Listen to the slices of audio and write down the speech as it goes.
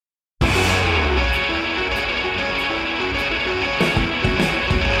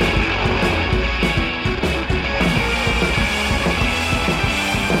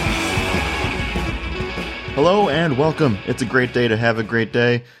Hello and welcome. It's a great day to have a great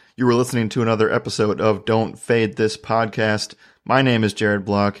day. You were listening to another episode of Don't Fade This podcast. My name is Jared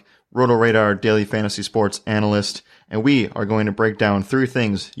Block, Roto Radar Daily Fantasy Sports Analyst, and we are going to break down 3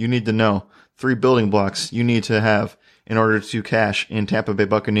 things you need to know, 3 building blocks you need to have in order to cash in Tampa Bay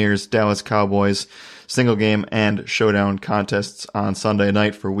Buccaneers, Dallas Cowboys, single game and showdown contests on Sunday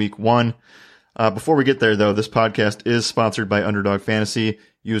night for week 1. Before we get there, though, this podcast is sponsored by Underdog Fantasy.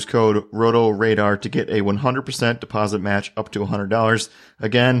 Use code ROTORADAR to get a 100% deposit match up to $100.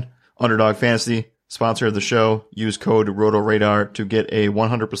 Again, Underdog Fantasy, sponsor of the show. Use code ROTORADAR to get a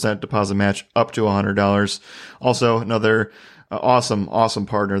 100% deposit match up to $100. Also, another awesome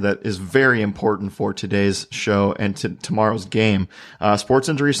partner that is very important for today's show and tomorrow's game. Sports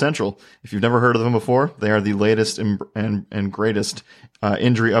Injury Central. If you've never heard of them before, they are the latest and greatest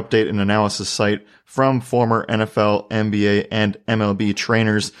injury update and analysis site from former NFL, NBA, and MLB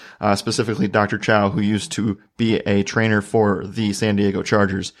trainers, specifically Dr. Chow, who used to be a trainer for the San Diego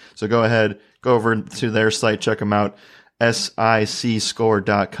Chargers. So go ahead, go over to their site, check them out.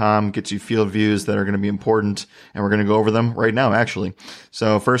 SICscore.com gets you field views that are going to be important, and we're going to go over them right now, actually.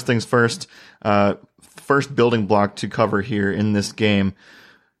 So first things first, first building block to cover here in this game.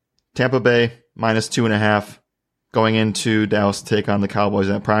 Tampa Bay minus 2.5 going into Dallas to take on the Cowboys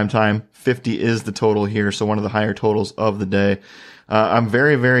at primetime. 50 is the total here, so one of the higher totals of the day. I'm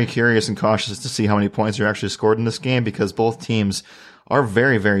very, very curious and cautious to see how many points are actually scored in this game because both teams are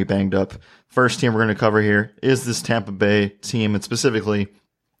very, very banged up. First team we're going to cover here is this Tampa Bay team, and specifically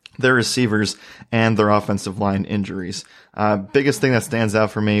their receivers and their offensive line injuries. Biggest thing that stands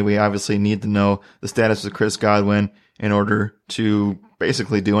out for me, we obviously need to know the status of Chris Godwin in order to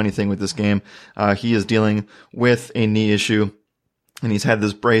basically do anything with this game. He is dealing with a knee issue, and he's had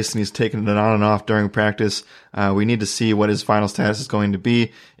this brace, and he's taken it on and off during practice. We need to see what his final status is going to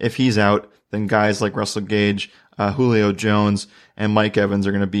be. If he's out, then guys like Russell Gage, Julio Jones, and Mike Evans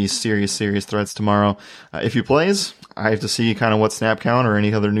are going to be serious threats tomorrow. If he plays, I have to see kind of what snap count or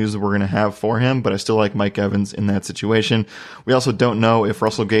any other news that we're going to have for him, but I still like Mike Evans in that situation. We also don't know if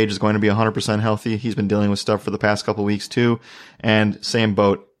Russell Gage is going to be 100% healthy. He's been dealing with stuff for the past couple weeks too, and same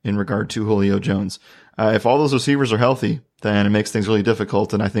boat in regard to Julio Jones. If all those receivers are healthy, then it makes things really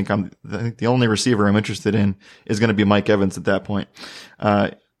difficult, and I think the only receiver I'm interested in is going to be Mike Evans at that point.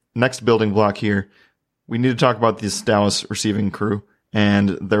 Next building block here. We need to talk about this Dallas receiving crew and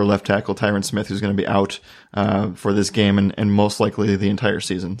their left tackle, Tyron Smith, who's going to be out for this game and most likely the entire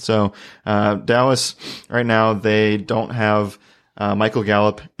season. So Dallas, right now, they don't have Michael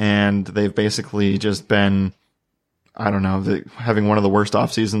Gallup, and they've basically just been, having one of the worst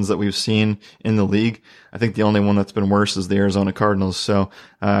off seasons that we've seen in the league. I think the only one that's been worse is the Arizona Cardinals. So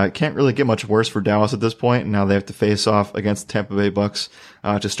it can't really get much worse for Dallas at this point. And now they have to face off against the Tampa Bay Bucks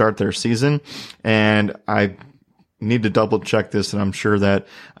to start their season. And I need to double check this, and I'm sure that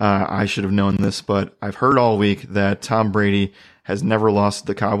I should have known this, but I've heard all week that Tom Brady has never lost to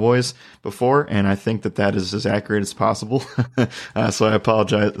the Cowboys before, and I think that is as accurate as possible. So I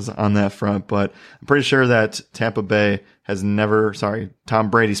apologize on that front, but I'm pretty sure that Tom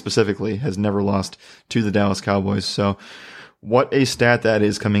Brady specifically has never lost to the Dallas Cowboys. So what a stat that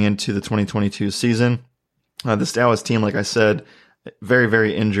is coming into the 2022 season. This Dallas team, like I said, very,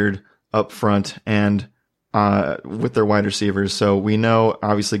 very injured up front and with their wide receivers. So we know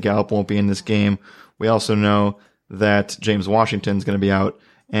obviously Gallup won't be in this game. We also know that James Washington's going to be out,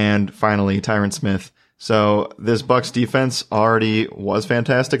 and finally Tyron Smith. So this Bucs defense already was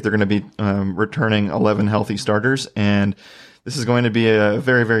fantastic. They're going to be returning 11 healthy starters, and this is going to be a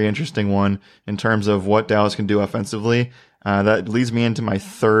very, very interesting one in terms of what Dallas can do offensively. That leads me into my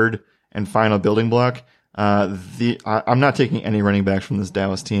third and final building block. I'm not taking any running backs from this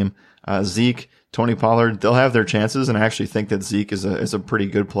Dallas team. Zeke, Tony Pollard, they'll have their chances, and I actually think that Zeke is a pretty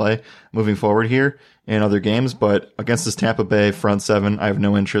good play moving forward here in other games, but against this Tampa Bay front seven, I have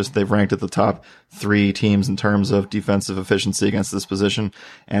no interest. They've ranked at the top 3 teams in terms of defensive efficiency against this position,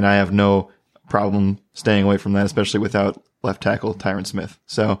 and I have no problem staying away from that, especially without left tackle Tyron Smith.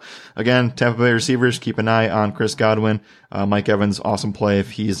 So again, Tampa Bay receivers, keep an eye on Chris Godwin. Mike Evans, awesome play if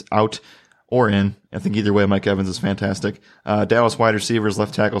he's out or in. I think either way, Mike Evans is fantastic. Dallas wide receivers,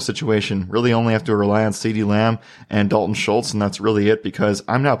 left tackle situation, really only have to rely on CeeDee Lamb and Dalton Schultz, and that's really it because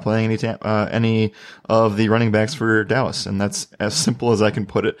I'm not playing any of the running backs for Dallas, and that's as simple as I can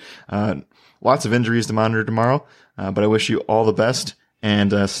put it. Lots of injuries to monitor tomorrow, but I wish you all the best,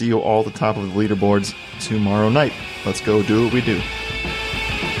 and see you all at the top of the leaderboards tomorrow night. Let's go do what we do.